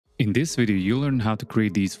In this video, you'll learn how to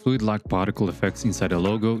create these fluid-like particle effects inside a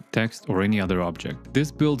logo, text, or any other object.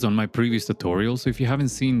 This builds on my previous tutorial, so if you haven't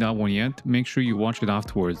seen that one yet, make sure you watch it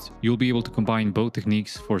afterwards. You'll be able to combine both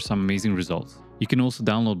techniques for some amazing results. You can also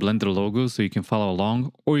download Blender logos so you can follow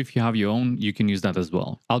along, or if you have your own, you can use that as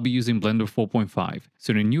well. I'll be using Blender 4.5.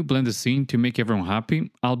 So in a new Blender scene, to make everyone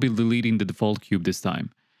happy, I'll be deleting the default cube this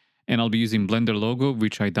time. And I'll be using Blender logo,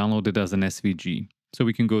 which I downloaded as an SVG. So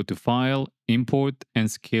we can go to File, Import, and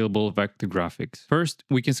Scalable Vector Graphics. First,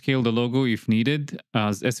 we can scale the logo if needed,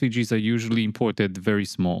 as SVGs are usually imported very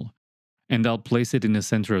small. And I'll place it in the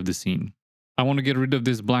center of the scene. I want to get rid of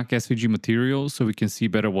this black SVG material so we can see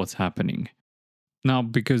better what's happening. Now,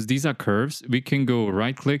 because these are curves, we can go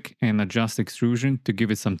right-click and adjust extrusion to give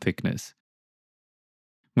it some thickness.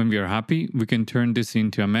 When we are happy, we can turn this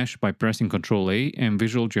into a mesh by pressing Ctrl-A and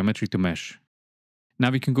Visual Geometry to Mesh. Now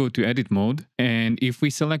we can go to Edit mode, and if we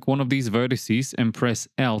select one of these vertices and press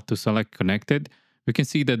L to select Connected, we can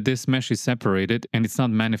see that this mesh is separated and it's not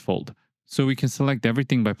manifold. So we can select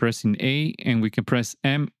everything by pressing A, and we can press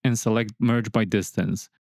M and select Merge by Distance.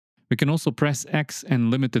 We can also press X and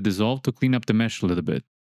limit the dissolve to clean up the mesh a little bit.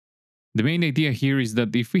 The main idea here is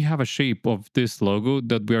that if we have a shape of this logo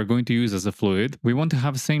that we are going to use as a fluid, we want to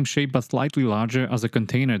have the same shape but slightly larger as a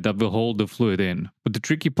container that will hold the fluid in. But the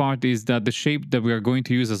tricky part is that the shape that we are going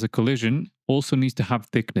to use as a collision also needs to have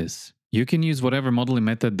thickness. You can use whatever modeling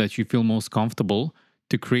method that you feel most comfortable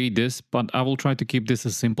to create this, but I will try to keep this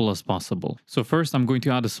as simple as possible. So first I'm going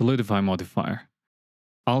to add a solidify modifier.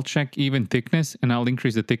 I'll check even thickness and I'll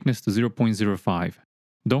increase the thickness to 0.05.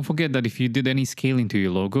 Don't forget that if you did any scaling to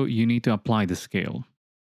your logo, you need to apply the scale.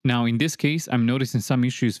 Now in this case, I'm noticing some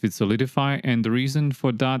issues with Solidify, and the reason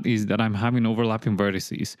for that is that I'm having overlapping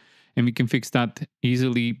vertices, and we can fix that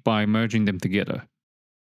easily by merging them together.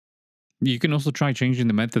 You can also try changing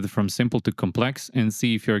the method from simple to complex and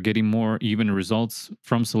see if you're getting more even results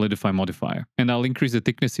from Solidify modifier. And I'll increase the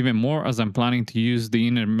thickness even more as I'm planning to use the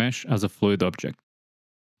inner mesh as a fluid object.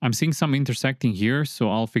 I'm seeing some intersecting here,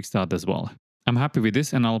 so I'll fix that as well. I'm happy with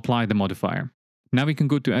this and I'll apply the modifier. Now we can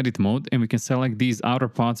go to Edit mode and we can select these outer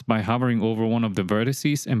parts by hovering over one of the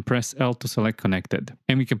vertices and press L to select Connected.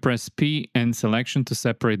 And we can press P and Selection to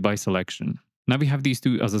separate by selection. Now we have these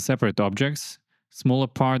two as a separate objects, smaller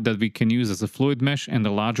part that we can use as a fluid mesh and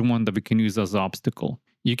the larger one that we can use as an obstacle.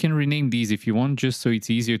 You can rename these if you want, just so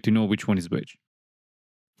it's easier to know which one is which.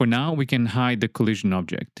 For now, we can hide the collision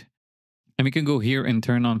object. And we can go here and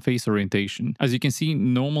turn on face orientation. As you can see,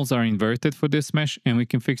 normals are inverted for this mesh, and we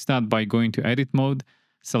can fix that by going to Edit mode,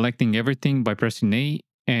 selecting everything by pressing A,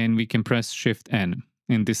 and we can press Shift N,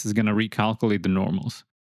 and this is going to recalculate the normals.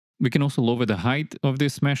 We can also lower the height of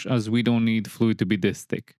this mesh as we don't need fluid to be this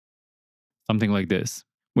thick. Something like this.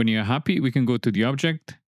 When you're happy, we can go to the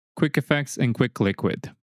object, Quick Effects, and Quick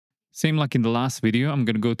Liquid. Same like in the last video, I'm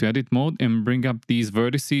going to go to Edit mode and bring up these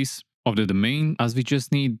vertices of the domain, as we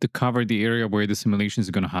just need to cover the area where the simulation is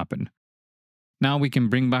going to happen. Now we can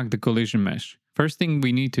bring back the collision mesh. First thing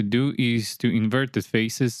we need to do is to invert the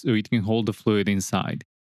faces so it can hold the fluid inside.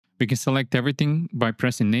 We can select everything by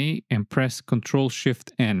pressing A and press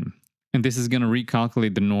Ctrl-Shift-N, and this is going to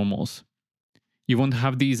recalculate the normals. You want to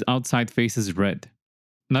have these outside faces red.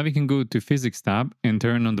 Now we can go to Physics tab and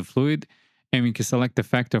turn on the fluid, and we can select the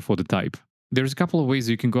factor for the type. There's a couple of ways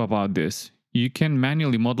you can go about this. You can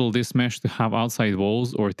manually model this mesh to have outside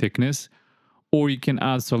walls or thickness, or you can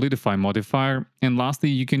add Solidify modifier, and lastly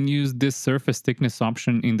you can use this surface thickness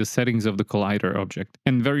option in the settings of the collider object.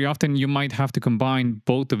 And very often you might have to combine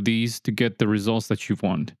both of these to get the results that you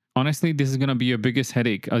want. Honestly, this is going to be your biggest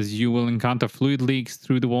headache, as you will encounter fluid leaks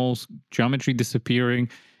through the walls, geometry disappearing,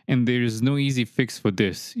 and there is no easy fix for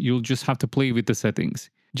this. You'll just have to play with the settings.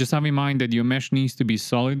 Just have in mind that your mesh needs to be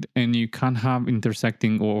solid and you can't have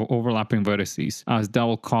intersecting or overlapping vertices, as that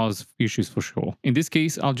will cause issues for sure. In this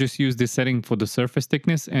case, I'll just use this setting for the surface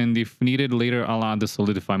thickness, and if needed later, I'll add the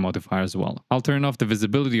Solidify modifier as well. I'll turn off the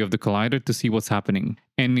visibility of the collider to see what's happening.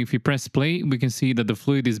 And if we press play, we can see that the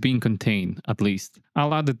fluid is being contained, at least.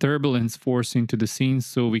 I'll add the turbulence force into the scene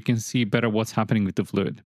so we can see better what's happening with the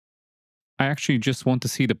fluid. I actually just want to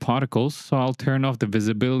see the particles, so I'll turn off the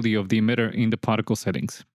visibility of the emitter in the particle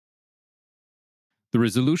settings. The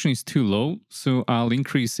resolution is too low, so I'll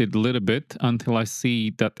increase it a little bit until I see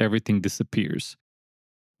that everything disappears.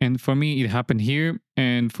 And for me, it happened here,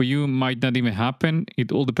 and for you, it might not even happen.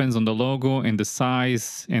 It all depends on the logo and the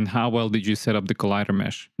size and how well did you set up the collider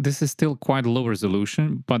mesh. This is still quite low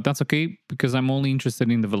resolution, but that's okay because I'm only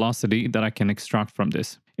interested in the velocity that I can extract from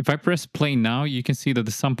this. If I press play now, you can see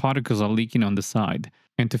that some particles are leaking on the side.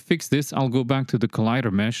 And to fix this, I'll go back to the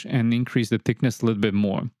collider mesh and increase the thickness a little bit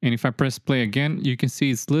more. And if I press play again, you can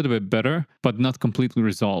see it's a little bit better, but not completely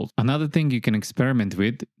resolved. Another thing you can experiment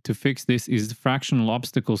with to fix this is fractional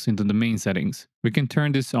obstacles into the main settings. We can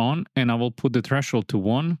turn this on and I will put the threshold to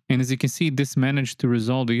 1. And as you can see, this managed to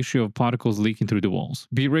resolve the issue of particles leaking through the walls.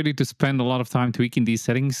 Be ready to spend a lot of time tweaking these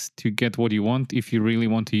settings to get what you want if you really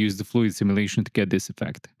want to use the fluid simulation to get this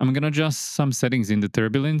effect. I'm going to adjust some settings in the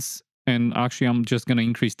turbulence. And actually, I'm just going to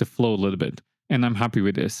increase the flow a little bit. And I'm happy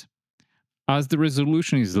with this. As the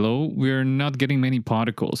resolution is low, we're not getting many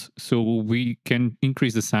particles. So we can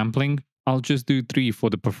increase the sampling. I'll just do 3 for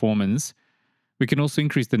the performance. We can also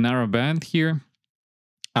increase the narrow band here.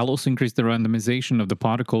 I'll also increase the randomization of the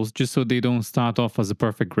particles just so they don't start off as a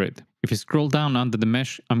perfect grid. If you scroll down under the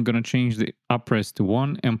mesh, I'm going to change the upres to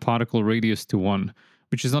 1 and particle radius to 1.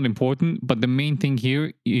 Which is not important, but the main thing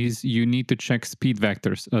here is you need to check speed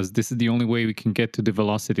vectors, as this is the only way we can get to the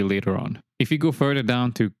velocity later on. If you go further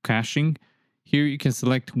down to caching, here you can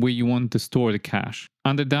select where you want to store the cache.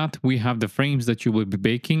 Under that, we have the frames that you will be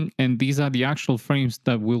baking, and these are the actual frames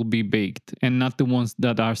that will be baked, and not the ones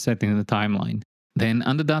that are set in the timeline. Then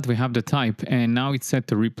under that we have the type, and now it's set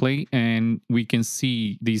to replay and we can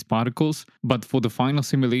see these particles. But for the final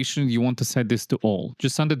simulation, you want to set this to all.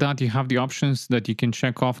 Just under that you have the options that you can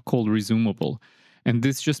check off called resumable. And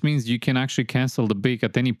this just means you can actually cancel the bake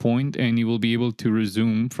at any point and you will be able to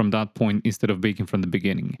resume from that point instead of baking from the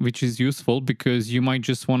beginning. Which is useful because you might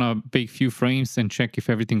just want to bake few frames and check if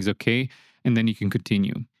everything's okay, and then you can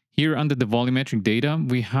continue. Here under the volumetric data,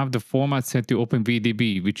 we have the format set to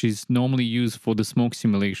OpenVDB, which is normally used for the smoke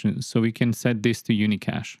simulation, so we can set this to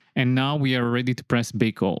Unicache. And now we are ready to press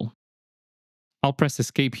Bake All. I'll press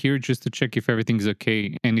Escape here just to check if everything's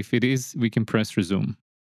okay, and if it is, we can press Resume.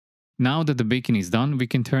 Now that the baking is done, we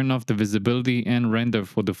can turn off the visibility and render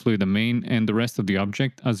for the fluid domain and the rest of the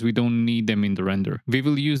object, as we don't need them in the render. We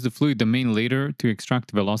will use the fluid domain later to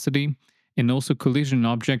extract velocity, and also collision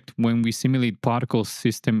object when we simulate particle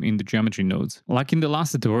system in the geometry nodes. Like in the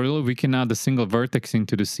last tutorial, we can add a single vertex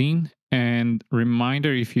into the scene. And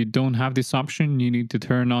reminder, if you don't have this option, you need to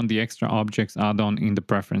turn on the extra objects add-on in the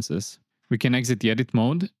preferences. We can exit the edit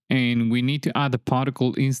mode, and we need to add a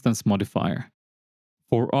particle instance modifier.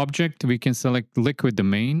 For object, we can select liquid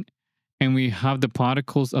domain, and we have the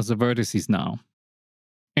particles as the vertices now.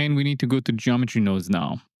 And we need to go to geometry nodes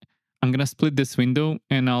now. I'm going to split this window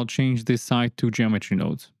and I'll change this side to geometry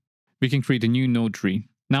nodes. We can create a new node tree.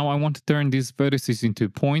 Now I want to turn these vertices into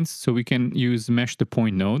points so we can use mesh to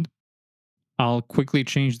point node. I'll quickly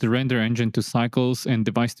change the render engine to cycles and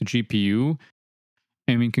device to GPU,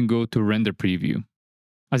 and we can go to render preview.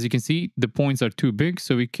 As you can see, the points are too big,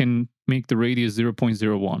 so we can make the radius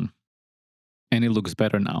 0.01. And it looks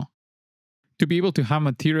better now. To be able to have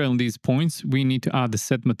material in these points, we need to add the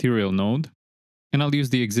set material node. And I'll use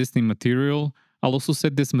the existing material. I'll also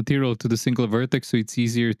set this material to the single vertex so it's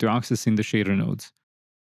easier to access in the shader nodes.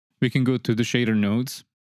 We can go to the shader nodes.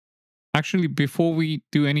 Actually, before we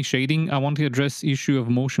do any shading, I want to address the issue of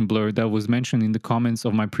motion blur that was mentioned in the comments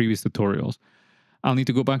of my previous tutorials. I'll need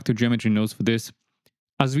to go back to geometry nodes for this,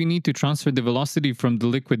 as we need to transfer the velocity from the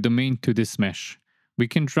liquid domain to this mesh. We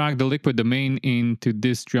can drag the liquid domain into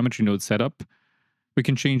this geometry node setup. We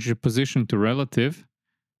can change the position to relative.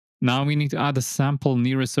 Now we need to add a sample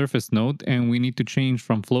nearest surface node, and we need to change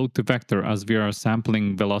from float to vector as we are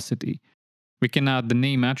sampling velocity. We can add the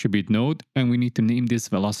name attribute node, and we need to name this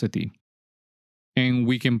velocity. And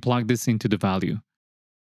we can plug this into the value.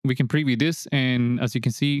 We can preview this, and as you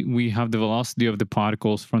can see, we have the velocity of the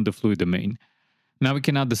particles from the fluid domain. Now we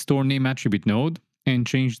can add the store name attribute node and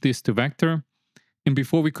change this to vector. And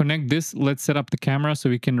before we connect this, let's set up the camera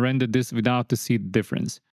so we can render this without to see the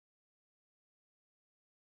difference.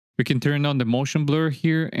 We can turn on the motion blur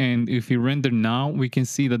here, and if we render now, we can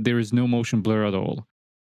see that there is no motion blur at all.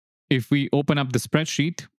 If we open up the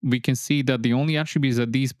spreadsheet, we can see that the only attributes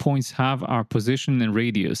that these points have are position and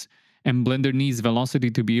radius, and Blender needs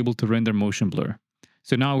velocity to be able to render motion blur.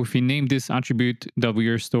 So now if we name this attribute that we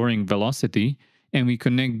are storing velocity, and we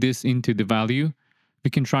connect this into the value,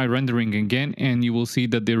 we can try rendering again, and you will see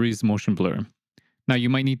that there is motion blur. Now you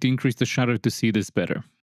might need to increase the shutter to see this better.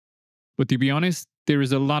 But to be honest, there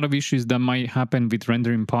is a lot of issues that might happen with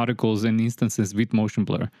rendering particles and instances with motion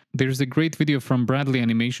blur. There's a great video from Bradley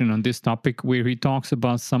Animation on this topic where he talks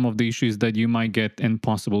about some of the issues that you might get and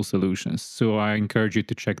possible solutions, so I encourage you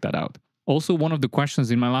to check that out. Also, one of the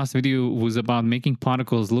questions in my last video was about making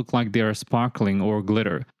particles look like they are sparkling or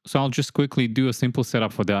glitter. So I'll just quickly do a simple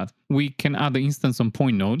setup for that. We can add the instance on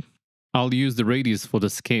point node. I'll use the radius for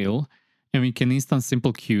the scale, and we can instance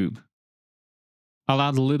simple cube. I'll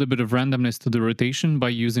add a little bit of randomness to the rotation by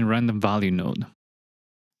using random value node.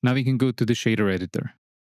 Now we can go to the shader editor.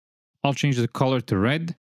 I'll change the color to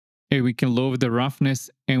red, and we can lower the roughness,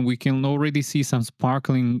 and we can already see some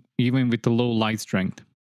sparkling even with the low light strength.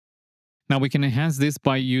 Now we can enhance this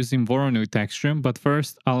by using Voronoi texture, but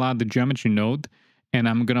first I'll add the geometry node, and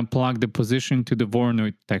I'm gonna plug the position to the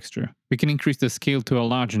Voronoi texture. We can increase the scale to a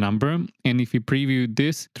large number, and if we preview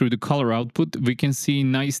this through the color output, we can see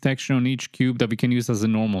nice texture on each cube that we can use as a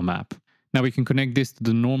normal map. Now we can connect this to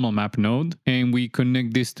the normal map node, and we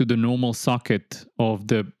connect this to the normal socket of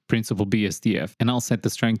the principal BSDF, and I'll set the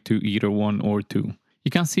strength to either 1 or 2.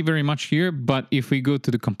 You can't see very much here, but if we go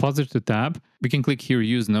to the compositor tab, we can click here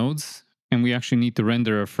use nodes, and we actually need to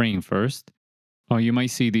render a frame first. You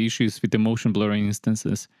might see the issues with the motion blur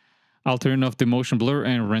instances. I'll turn off the motion blur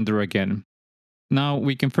and render again. Now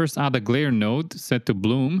we can first add a glare node set to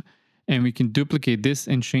bloom, and we can duplicate this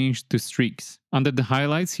and change to streaks. Under the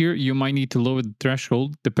highlights here, you might need to lower the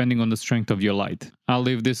threshold depending on the strength of your light. I'll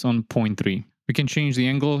leave this on 0.3. We can change the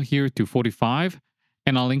angle here to 45,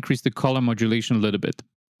 and I'll increase the color modulation a little bit.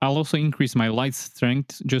 I'll also increase my light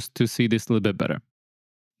strength just to see this a little bit better.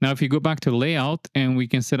 Now if you go back to layout and we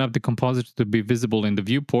can set up the compositor to be visible in the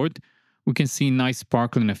viewport, we can see nice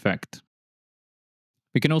sparkling effect.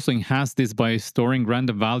 We can also enhance this by storing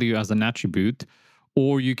random value as an attribute,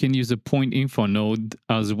 or you can use a point info node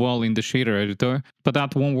as well in the shader editor, but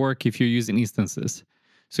that won't work if you're using instances.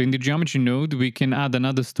 So in the geometry node, we can add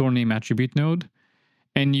another store name attribute node,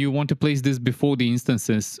 and you want to place this before the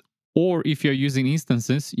instances, or if you're using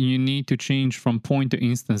instances, you need to change from point to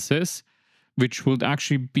instances, which would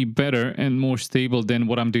actually be better and more stable than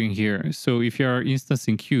what I'm doing here. So if you're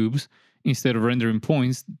instancing cubes instead of rendering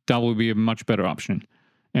points, that will be a much better option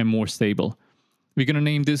and more stable. We're going to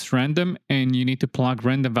name this random, and you need to plug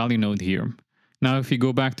random value node here. Now if you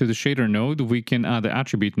go back to the shader node, we can add the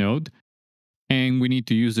attribute node, and we need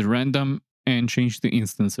to use the random and change the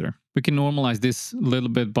instancer. We can normalize this a little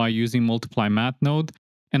bit by using multiply math node,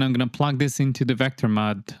 and I'm going to plug this into the vector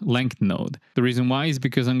math length node. The reason why is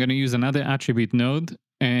because I'm going to use another attribute node,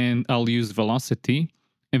 and I'll use velocity,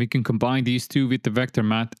 and we can combine these two with the vector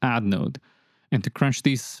math add node. And to crunch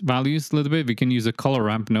these values a little bit, we can use a color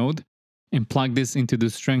ramp node and plug this into the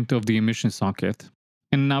strength of the emission socket.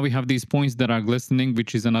 And now we have these points that are glistening,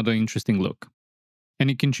 which is another interesting look. And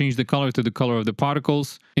you can change the color to the color of the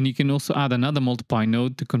particles, and you can also add another multiply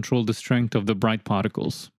node to control the strength of the bright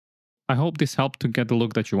particles. I hope this helped to get the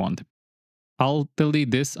look that you want. I'll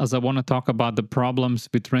delete this as I want to talk about the problems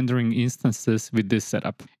with rendering instances with this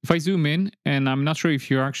setup. If I zoom in, and I'm not sure if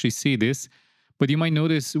you actually see this, but you might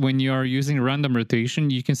notice when you are using random rotation,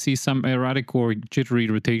 you can see some erratic or jittery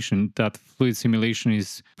rotation that fluid simulation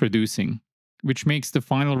is producing, which makes the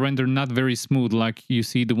final render not very smooth like you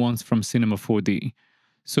see the ones from Cinema 4D.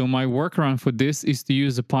 So my workaround for this is to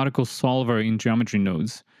use a particle solver in geometry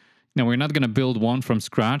nodes. Now we're not going to build one from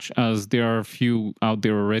scratch as there are a few out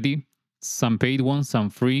there already. Some paid ones, some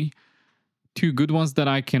free. Two good ones that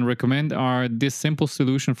I can recommend are this simple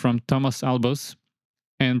solution from Thomas Albus,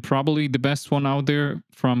 and probably the best one out there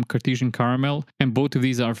from Cartesian Caramel, and both of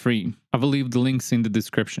these are free. I will leave the links in the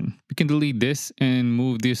description. We can delete this and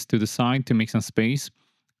move this to the side to make some space.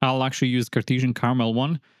 I'll actually use Cartesian Caramel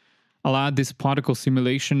one. I'll add this particle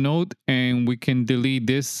simulation node, and we can delete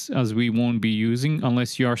this as we won't be using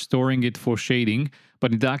unless you are storing it for shading,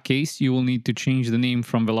 but in that case you will need to change the name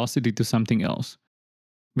from velocity to something else.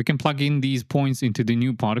 We can plug in these points into the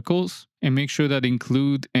new particles and make sure that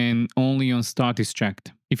include and only on start is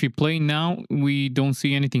checked. If you play now, we don't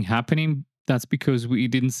see anything happening. That's because we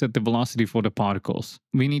didn't set the velocity for the particles.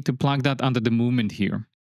 We need to plug that under the movement here.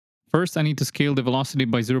 First, I need to scale the velocity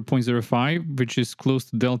by 0.05, which is close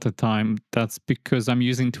to delta time. That's because I'm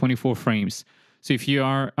using 24 frames. So if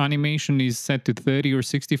your animation is set to 30 or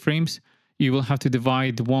 60 frames, you will have to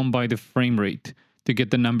divide 1 by the frame rate to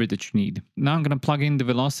get the number that you need. Now I'm going to plug in the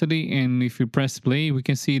velocity, and if you press play, we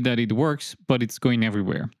can see that it works, but it's going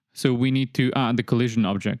everywhere. So we need to add the collision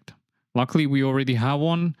object. Luckily, we already have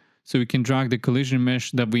one, so we can drag the collision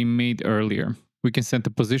mesh that we made earlier. We can set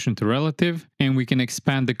the position to relative, and we can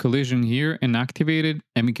expand the collision here and activate it,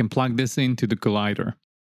 and we can plug this into the collider.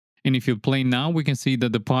 And if you play now, we can see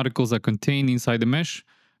that the particles are contained inside the mesh,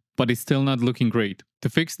 but it's still not looking great. To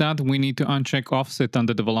fix that, we need to uncheck offset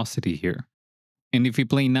under the velocity here. And if we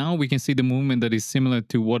play now, we can see the movement that is similar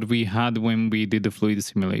to what we had when we did the fluid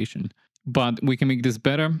simulation. But we can make this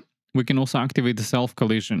better. We can also activate the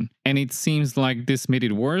self-collision. And it seems like this made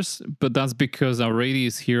it worse, but that's because our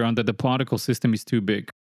radius here under the particle system is too big.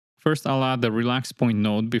 First, I'll add the relax point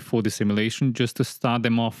node before the simulation just to start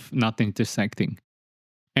them off not intersecting.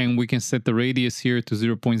 and we can set the radius here to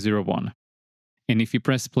 0.01. And if you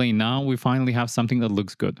press play now, we finally have something that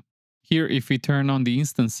looks good. Here, if we turn on the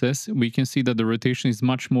instances, we can see that the rotation is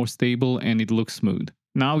much more stable and it looks smooth.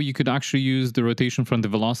 Now you could actually use the rotation from the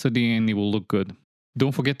velocity and it will look good.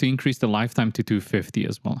 Don't forget to increase the lifetime to 250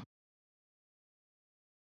 as well.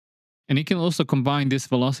 And you can also combine this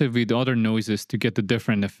velocity with other noises to get the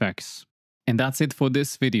different effects. And that's it for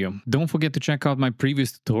this video. Don't forget to check out my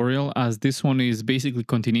previous tutorial, as this one is basically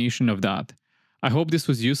continuation of that. I hope this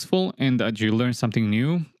was useful and that you learned something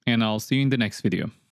new, and I'll see you in the next video.